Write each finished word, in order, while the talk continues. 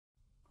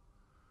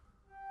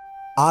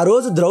ఆ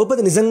రోజు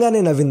ద్రౌపది నిజంగానే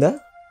నవ్విందా?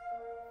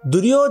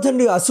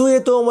 దుర్యోధనుడి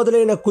అసూయతో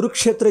మొదలైన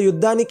కురుక్షేత్ర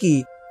యుద్ధానికి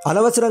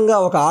అనవసరంగా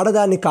ఒక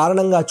ఆడదాన్ని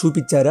కారణంగా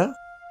చూపించారా?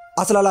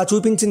 అసలు అలా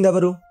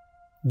చూపించిందెవరు?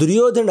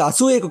 దుర్యోధనుడి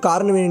అసూయకు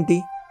కారణమేంటి?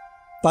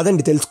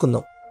 పదండి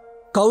తెలుసుకుందాం.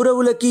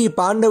 కౌరవులకి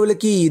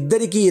పాండవులకి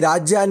ఇద్దరికీ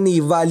రాజ్యాన్ని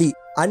ఇవ్వాలి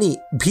అని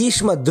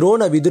భీష్మ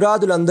ద్రోణ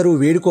విదురాదులందరూ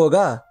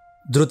వేడుకోగా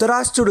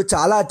ధృతరాష్ట్రుడు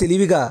చాలా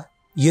తెలివిగా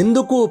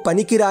ఎందుకు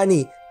పనికిరాని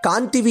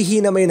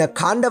కాంతివిహీనమైన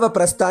ఖాండవ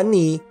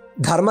ప్రస్థాన్ని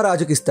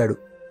ధర్మరాజుకిస్తాడు.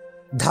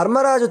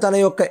 ధర్మరాజు తన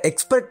యొక్క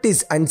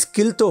ఎక్స్పర్టీస్ అండ్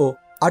స్కిల్తో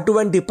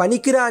అటువంటి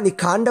పనికిరాని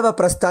ఖాండవ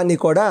ప్రస్థాన్ని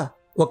కూడా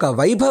ఒక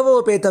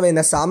వైభవోపేతమైన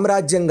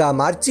సామ్రాజ్యంగా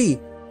మార్చి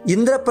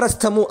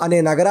ఇంద్రప్రస్థము అనే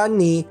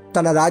నగరాన్ని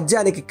తన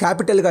రాజ్యానికి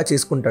క్యాపిటల్గా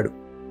చేసుకుంటాడు.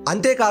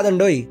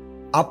 అంతేకాదండోయ్,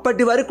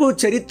 అప్పటి వరకు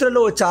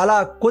చరిత్రలో చాలా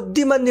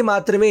కొద్ది మంది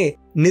మాత్రమే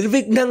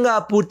నిర్విఘ్నంగా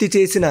పూర్తి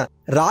చేసిన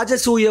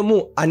రాజసూయము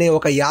అనే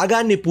ఒక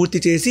యాగాన్ని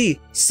పూర్తి చేసి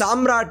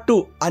సామ్రాట్టు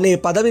అనే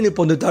పదవిని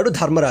పొందుతాడు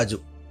ధర్మరాజు.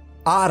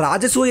 ఆ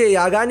రాజసూయ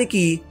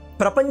యాగానికి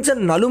ప్రపంచం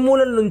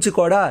నలుమూలల నుంచి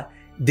కూడా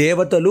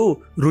దేవతలు,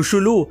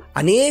 ఋషులు,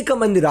 అనేక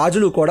మంది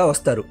రాజులు కూడా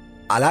వస్తారు.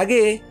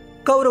 అలాగే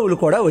కౌరవులు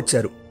కూడా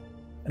వచ్చారు.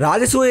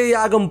 రాజసూయ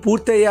యాగం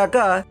పూర్తయ్యాక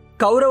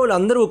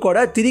కౌరవులందరూ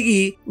కూడా తిరిగి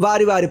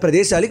వారి వారి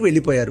ప్రదేశాలకు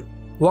వెళ్ళిపోయారు.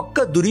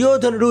 ఒక్క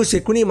దుర్యోధనుడు,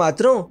 శకుని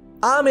మాత్రం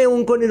ఆమె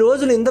ఇంకొన్ని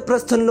రోజులు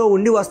ఇంద్రప్రస్థంలో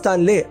ఉండి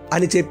వస్తానులే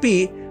అని చెప్పి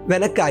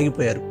వెనక్కి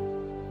ఆగిపోయారు.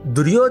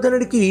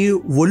 దుర్యోధనుడికి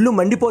ఒళ్ళు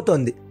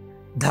మండిపోతోంది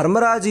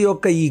ధర్మరాజు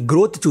యొక్క ఈ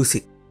గ్రోత్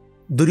చూసి.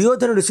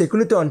 దుర్యోధనుడు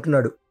శకునితో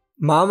అంటున్నాడు,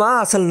 మామా,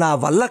 అసలు నా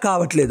వల్ల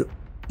కావట్లేదు.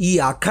 ఈ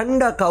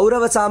అఖండ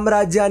కౌరవ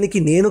సామ్రాజ్యానికి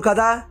నేను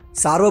కదా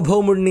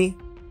సార్వభౌముణ్ణి.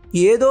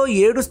 ఏదో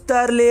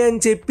ఏడుస్తారులే అని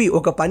చెప్పి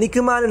ఒక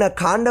పనికిమాలిన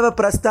ఖాండవ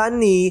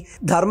ప్రస్థాన్ని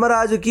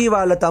ధర్మరాజుకి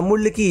వాళ్ళ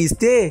తమ్ముళ్ళకి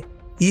ఇస్తే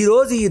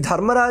ఈరోజు ఈ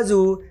ధర్మరాజు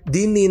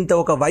దీన్ని ఇంత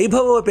ఒక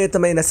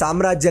వైభవోపేతమైన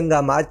సామ్రాజ్యంగా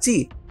మార్చి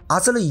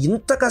అసలు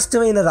ఇంత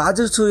కష్టమైన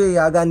రాజసూయ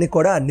యాగాన్ని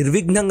కూడా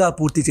నిర్విఘ్నంగా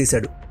పూర్తి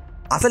చేశాడు.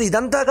 అసలు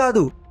ఇదంతా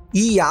కాదు,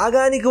 ఈ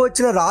యాగానికి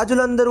వచ్చిన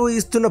రాజులందరూ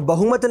ఇస్తున్న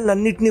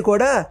బహుమతులన్నింటినీ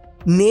కూడా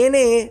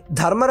నేనే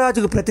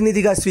ధర్మరాజుకు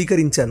ప్రతినిధిగా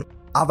స్వీకరించాను.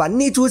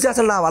 అవన్నీ చూసి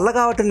అసలు నా వల్ల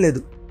కావటం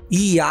లేదు.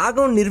 ఈ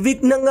యాగం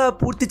నిర్విఘ్నంగా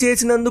పూర్తి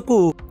చేసినందుకు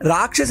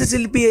రాక్షస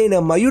శిల్పి అయిన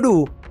మయుడు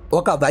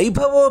ఒక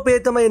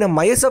వైభవోపేతమైన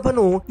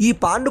మయసభను ఈ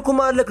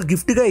పాండుకుమారులకు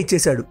గిఫ్ట్గా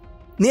ఇచ్చేశాడు.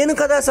 నేను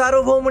కదా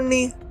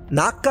సార్వభౌముణ్ణి,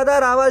 నాకు కదా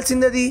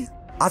రావాల్సిందది.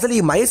 అసలు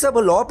ఈ మయసభ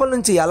లోపల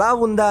నుంచి ఎలా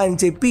ఉందా అని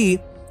చెప్పి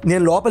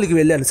నేను లోపలికి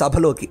వెళ్ళాను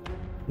సభలోకి.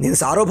 నేను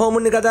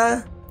సార్వభౌముణ్ణి కదా,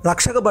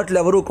 రక్షక భటులు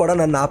ఎవరూ కూడా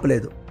నన్ను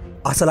ఆపలేదు.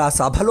 అసలు ఆ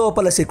సభ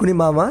లోపల శకుని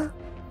మామ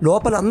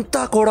లోపలంతా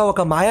కూడా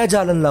ఒక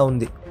మాయాజాలంలా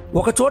ఉంది.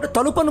 ఒక చోట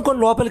తలుపు అనుకుని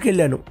లోపలికి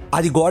వెళ్ళాను,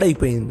 అది గోడ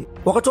అయిపోయింది.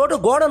 ఒక చోట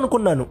గోడ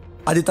అనుకున్నాను,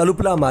 అది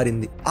తలుపులా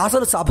మారింది.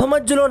 అసలు సభ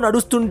మధ్యలో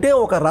నడుస్తుంటే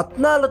ఒక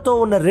రత్నాలతో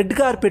ఉన్న రెడ్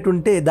కార్పెట్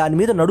ఉంటే దాని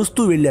మీద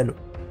నడుస్తూ వెళ్ళాను.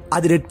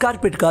 అది రెడ్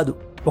కార్పెట్ కాదు,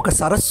 ఒక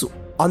సరస్సు.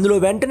 అందులో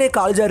వెంటనే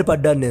కాలు జారి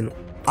పడ్డాను నేను.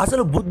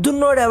 అసలు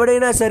బుద్ధున్నోడు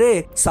ఎవడైనా సరే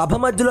సభ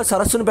మధ్యలో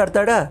సరస్సును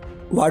పెడతాడా?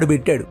 వాడు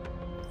పెట్టాడు.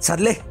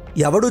 సర్లే,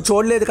 ఎవడూ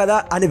చూడలేదు కదా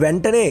అని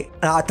వెంటనే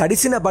ఆ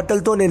తడిసిన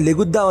బట్టలతో నేను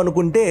లెగుద్దాం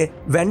అనుకుంటే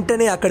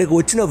వెంటనే అక్కడికి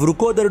వచ్చిన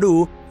వృకోదరుడు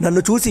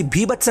నన్ను చూసి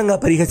భీభత్సంగా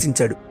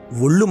పరిహసించాడు.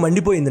 ఒళ్ళు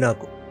మండిపోయింది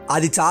నాకు.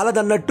 అది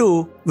చాలదన్నట్టు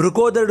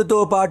వృకోదరుడితో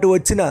పాటు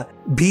వచ్చిన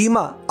భీమ,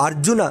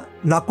 అర్జున,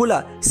 నకుల,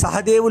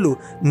 సహదేవులు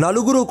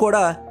నలుగురు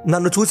కూడా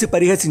నన్ను చూసి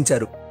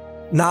పరిహసించారు.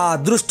 నా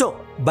అదృష్టం,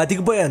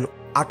 బతికిపోయాను.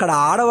 అక్కడ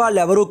ఆడవాళ్ళు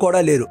ఎవరూ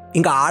కూడా లేరు.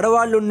 ఇంకా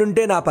ఆడవాళ్ళు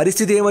ఉండుంటే నా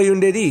పరిస్థితి ఏమై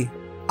ఉండేది?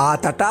 ఆ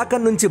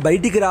తటాకం నుంచి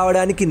బయటికి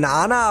రావడానికి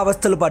నానా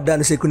అవస్థలు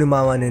పడ్డాను శకుని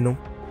మామ నేను.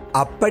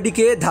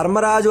 అప్పటికే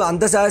ధర్మరాజు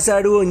అంత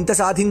చేశాడు, ఇంత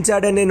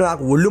సాధించాడని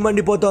నాకు ఒళ్ళు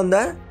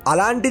మండిపోతోందా?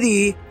 అలాంటిది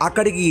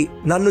అక్కడికి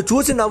నన్ను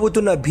చూసి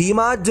నవ్వుతున్న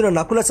భీమార్జున,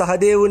 నకుల,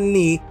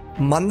 సహదేవుల్ని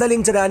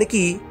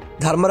మందలించడానికి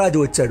ధర్మరాజు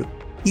వచ్చాడు.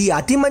 ఈ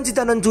అతి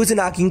మంచితనం చూసి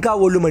నాకు ఇంకా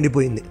ఒళ్ళు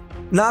మండిపోయింది.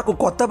 నాకు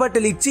కొత్త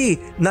బట్టలు ఇచ్చి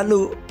నన్ను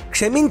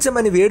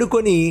క్షమించమని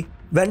వేడుకొని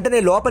వెంటనే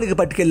లోపలికి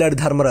పట్టుకెళ్లాడు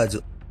ధర్మరాజు.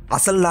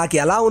 అసలు నాకు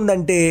ఎలా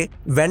ఉందంటే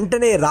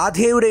వెంటనే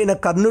రాధేయుడైన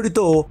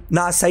కర్ణుడితో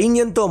నా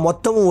సైన్యంతో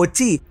మొత్తము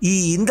వచ్చి ఈ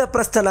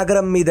ఇంద్రప్రస్థ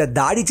నగరం మీద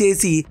దాడి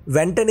చేసి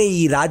వెంటనే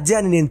ఈ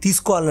రాజ్యాన్ని నేను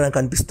తీసుకోవాలని నాకు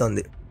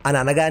అనిపిస్తోంది అని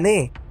అనగానే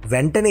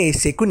వెంటనే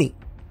శకుని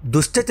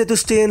దుష్ట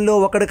చతుష్టయంలో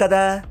ఒకడు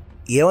కదా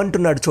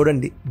ఏమంటున్నాడు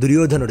చూడండి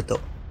దుర్యోధనుడితో.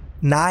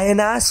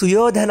 నాయనా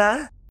సుయోధన,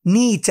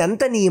 నీ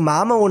చెంత నీ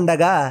మామ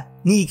ఉండగా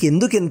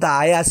నీకెందుకింత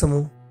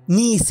ఆయాసము?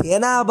 నీ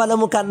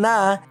సేనాబలము కన్నా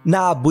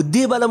నా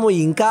బుద్ధి బలము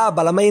ఇంకా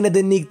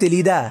బలమైనదని నీకు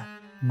తెలీదా?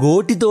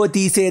 గోటితో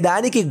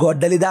తీసేదానికి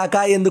గొడ్డలిదాకా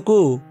ఎందుకు?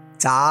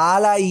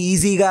 చాలా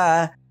ఈజీగా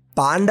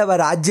పాండవ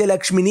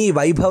రాజ్యలక్ష్మిని,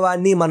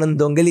 వైభవాన్ని మనం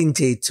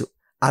దొంగిలించేయచ్చు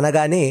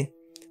అనగానే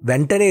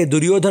వెంటనే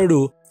దుర్యోధనుడు,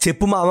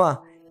 చెప్పు మామ,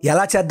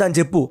 ఎలా చేద్దాం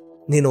చెప్పు,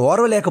 నేను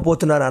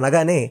ఓర్వలేకపోతున్నాను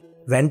అనగానే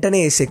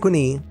వెంటనే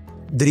శకుని,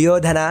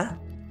 దుర్యోధన,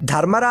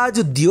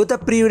 ధర్మరాజు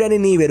ద్యూతప్రియుడని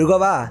నీ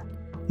వెరుగవా?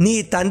 నీ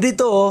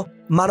తండ్రితో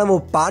మనము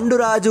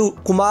పాండురాజు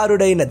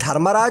కుమారుడైన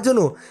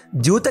ధర్మరాజును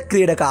ద్యూత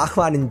క్రీడకు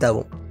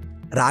ఆహ్వానింతావు.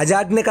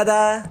 రాజాజ్ఞ కదా,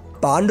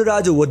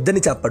 పాండురాజు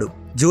వద్దని చెప్పడు.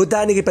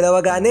 జూతానికి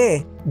పిలవగానే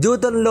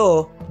జూతంలో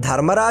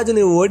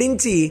ధర్మరాజుని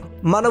ఓడించి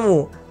మనము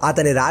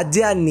అతని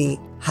రాజ్యాన్ని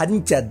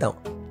హరించేద్దాం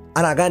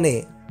అనగానే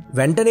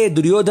వెంటనే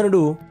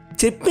దుర్యోధనుడు,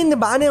 చెప్పింది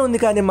బానే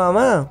ఉంది కానీ మామ,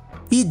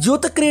 ఈ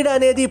జూత క్రీడ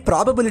అనేది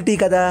ప్రాబబిలిటీ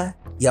కదా,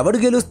 ఎవడు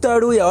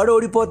గెలుస్తాడు ఎవడు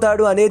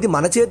ఓడిపోతాడు అనేది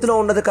మన చేతిలో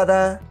ఉండదు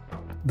కదా.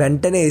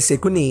 వెంటనే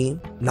శకుని,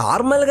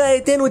 నార్మల్గా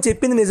అయితే నువ్వు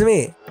చెప్పింది నిజమే,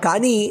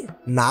 కానీ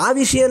నా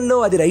విషయంలో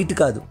అది రైట్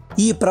కాదు.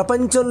 ఈ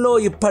ప్రపంచంలో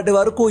ఇప్పటి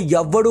వరకు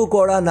ఎవ్వడూ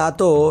కూడా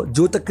నాతో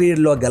జూత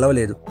క్రీడలో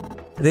గెలవలేదు.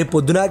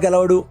 రేపొద్దున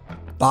గెలవడు.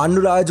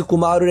 పాండురాజు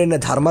కుమారుడైన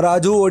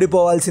ధర్మరాజు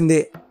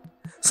ఓడిపోవాల్సిందే.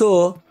 సో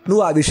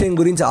నువ్వు ఆ విషయం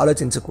గురించి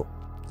ఆలోచించకు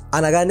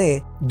అనగానే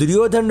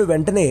దుర్యోధనుడు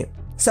వెంటనే,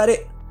 సరే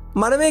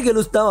మనమే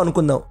గెలుస్తాం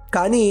అనుకుందాం,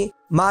 కానీ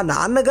మా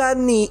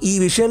నాన్నగారిని ఈ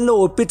విషయంలో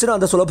ఒప్పించడం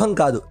అంత సులభం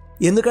కాదు.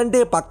 ఎందుకంటే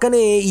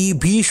పక్కనే ఈ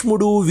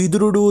భీష్ముడు,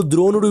 విదురుడు,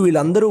 ద్రోణుడు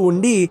వీళ్ళందరూ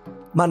ఉండి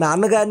మా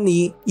నాన్నగారిని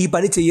ఈ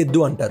పని చెయ్యొద్దు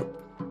అంటారు.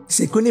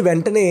 శకుని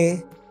వెంటనే,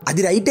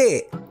 అది రైటే,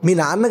 మీ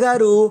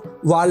నాన్నగారు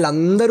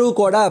వాళ్ళందరూ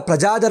కూడా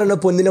ప్రజాదరణ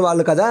పొందిన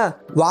వాళ్ళు కదా,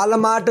 వాళ్ళ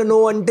మాటను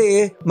అంటే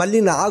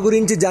మళ్ళీ నా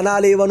గురించి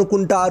జనాలు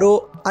ఏమనుకుంటారో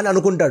అని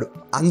అనుకుంటాడు.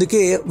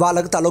 అందుకే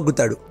వాళ్ళకు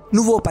తలొగ్గుతాడు.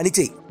 నువ్వు ఓ పని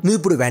చెయ్యి, నువ్వు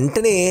ఇప్పుడు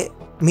వెంటనే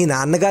మీ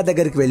నాన్నగారి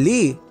దగ్గరికి వెళ్ళి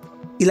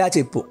ఇలా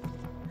చెప్పు,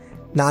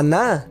 నాన్న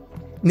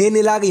నేను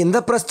ఇలాగ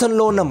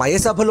ఇంద్రప్రస్థంలో ఉన్న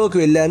మయసభలోకి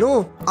వెళ్ళాను,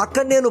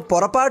 అక్కడ నేను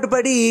పొరపాటు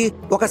పడి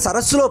ఒక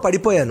సరస్సులో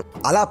పడిపోయాను.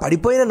 అలా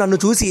పడిపోయిన నన్ను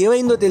చూసి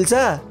ఏమైందో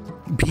తెలుసా,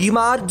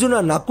 భీమార్జున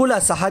నకుల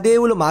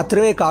సహదేవులు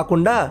మాత్రమే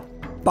కాకుండా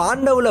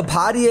పాండవుల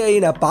భార్య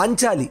అయిన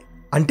పాంచాలి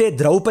అంటే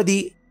ద్రౌపది,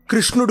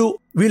 కృష్ణుడు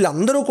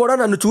వీళ్ళందరూ కూడా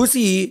నన్ను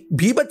చూసి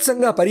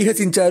భీభత్సంగా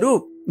పరిహసించారు.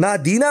 నా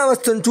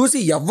దీనావస్థను చూసి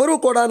ఎవ్వరూ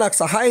కూడా నాకు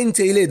సహాయం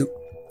చేయలేదు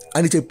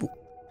అని చెప్పు.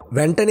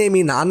 వెంటనే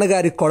మీ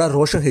నాన్నగారికి కూడా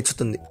రోషం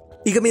హెచ్చుతుంది.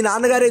 ఇక మీ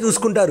నాన్నగారే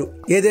చూసుకుంటారు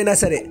ఏదైనా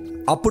సరే.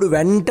 అప్పుడు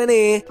వెంటనే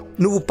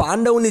నువ్వు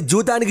పాండవుల్ని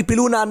జూతానికి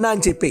పిలువు నాన్న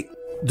అని చెప్పి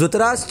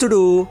ధృతరాష్ట్రుడు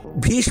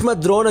భీష్మ,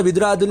 ద్రోణ,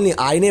 విదురాదుల్ని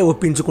ఆయనే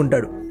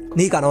ఒప్పించుకుంటాడు.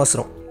 నీకు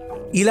అనవసరం.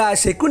 ఇలా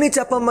శకుని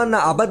చెప్పమన్న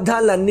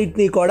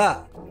అబద్ధాలన్నింటినీ కూడా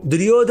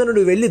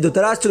దుర్యోధనుడు వెళ్ళి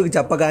ధృతరాష్ట్రుడికి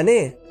చెప్పగానే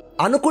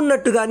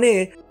అనుకున్నట్టుగానే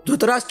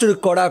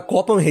ధృతరాష్ట్రుడికి కూడా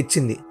కోపం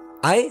హెచ్చింది.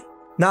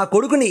 నా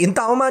కొడుకుని ఇంత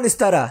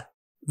అవమానిస్తారా?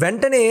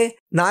 వెంటనే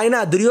నాయనా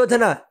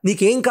దుర్యోధన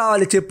నీకేం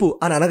కావాలి చెప్పు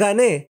అని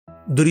అనగానే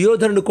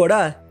దుర్యోధనుడు కూడా,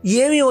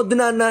 ఏమీ వద్దు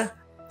నాన్న,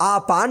 ఆ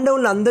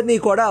పాండవులందరినీ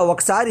కూడా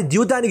ఒకసారి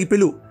ద్యూతానికి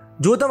పిలువు,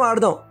 జూతం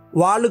ఆడదాం,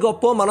 వాళ్ళు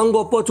గొప్పో మనం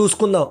గొప్పో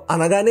చూసుకుందాం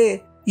అనగానే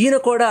ఈయన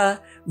కూడా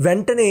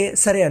వెంటనే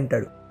సరే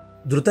అంటాడు.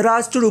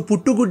 ధృతరాష్ట్రుడు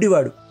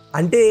పుట్టుగుడ్డివాడు,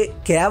 అంటే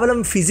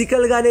కేవలం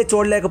ఫిజికల్గానే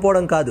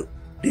చూడలేకపోవడం కాదు,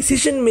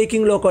 డిసిషన్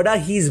మేకింగ్లో కూడా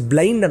హీఈస్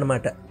బ్లైండ్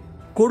అనమాట.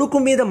 కొడుకు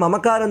మీద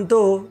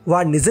మమకారంతో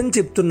వాడు నిజం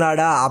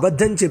చెప్తున్నాడా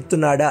అబద్ధం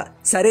చెప్తున్నాడా,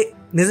 సరే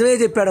నిజమే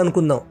చెప్పాడు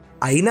అనుకుందాం,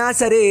 అయినా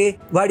సరే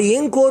వాడు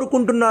ఏం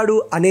కోరుకుంటున్నాడు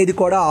అనేది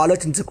కూడా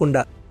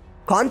ఆలోచించకుండా,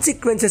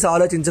 కాన్సిక్వెన్సెస్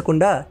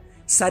ఆలోచించకుండా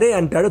సరే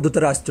అంటాడు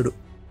ధృతరాష్ట్రుడు.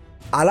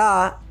 అలా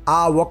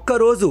ఆ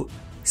ఒక్కరోజు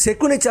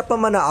శకుని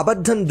చెప్పమన్న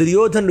అబద్ధం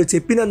దుర్యోధనుడు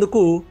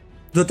చెప్పినందుకు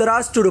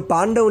ధృతరాష్ట్రుడు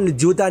పాండవుల్ని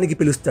జూతానికి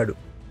పిలుస్తాడు.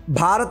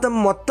 భారతం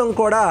మొత్తం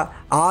కూడా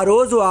ఆ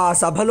రోజు ఆ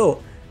సభలో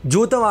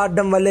జూతం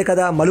ఆడడం వల్లే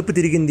కదా మలుపు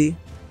తిరిగింది.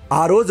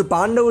 ఆ రోజు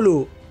పాండవులు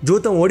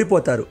జూతం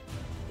ఓడిపోతారు,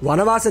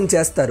 వనవాసం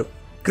చేస్తారు.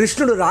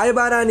 కృష్ణుడు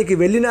రాయబారానికి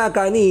వెళ్ళినా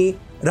కానీ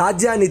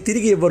రాజ్యాన్ని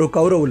తిరిగి ఇవ్వరు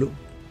కౌరవులు.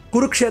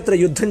 కురుక్షేత్ర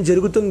యుద్ధం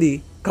జరుగుతుంది,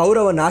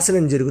 కౌరవ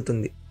నాశనం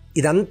జరుగుతుంది.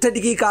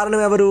 ఇదంతటికీ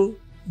కారణం ఎవరు?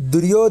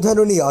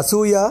 దుర్యోధనుని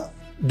అసూయ,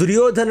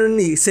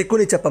 దుర్యోధనుని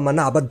శకుని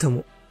చెప్పమన్న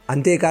అబద్ధము.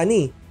 అంతేకాని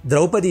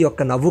ద్రౌపది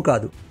యొక్క నవ్వు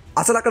కాదు.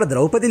 అసలు అక్కడ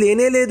ద్రౌపది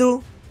లేనే లేదు.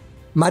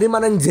 మరి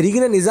మనం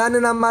జరిగిన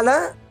నిజాన్ని నమ్మాలా,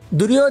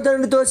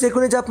 దుర్యోధనుడితో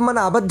శకుని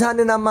చెప్పమన్న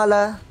అబద్ధాన్ని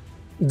నమ్మాలా?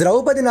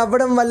 ద్రౌపది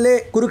నవ్వడం వల్లే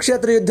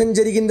కురుక్షేత్ర యుద్ధం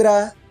జరిగిందిరా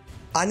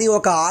అని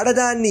ఒక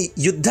ఆడదాన్ని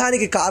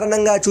యుద్ధానికి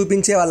కారణంగా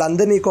చూపించే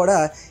వాళ్ళందరినీ కూడా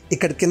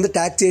ఇక్కడ కింద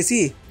ట్యాగ్ చేసి,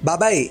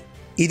 బాబాయ్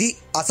ఇది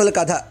అసలు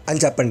కథ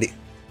అని చెప్పండి.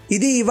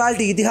 ఇది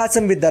ఇవాల్టి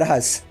ఇతిహాసం విత్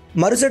దర్హాస్.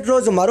 మరుసటి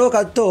రోజు మరో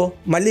కథతో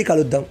మళ్ళీ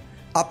కలుద్దాం.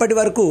 అప్పటి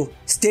వరకు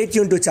stay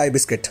tune to chai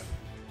biscuit.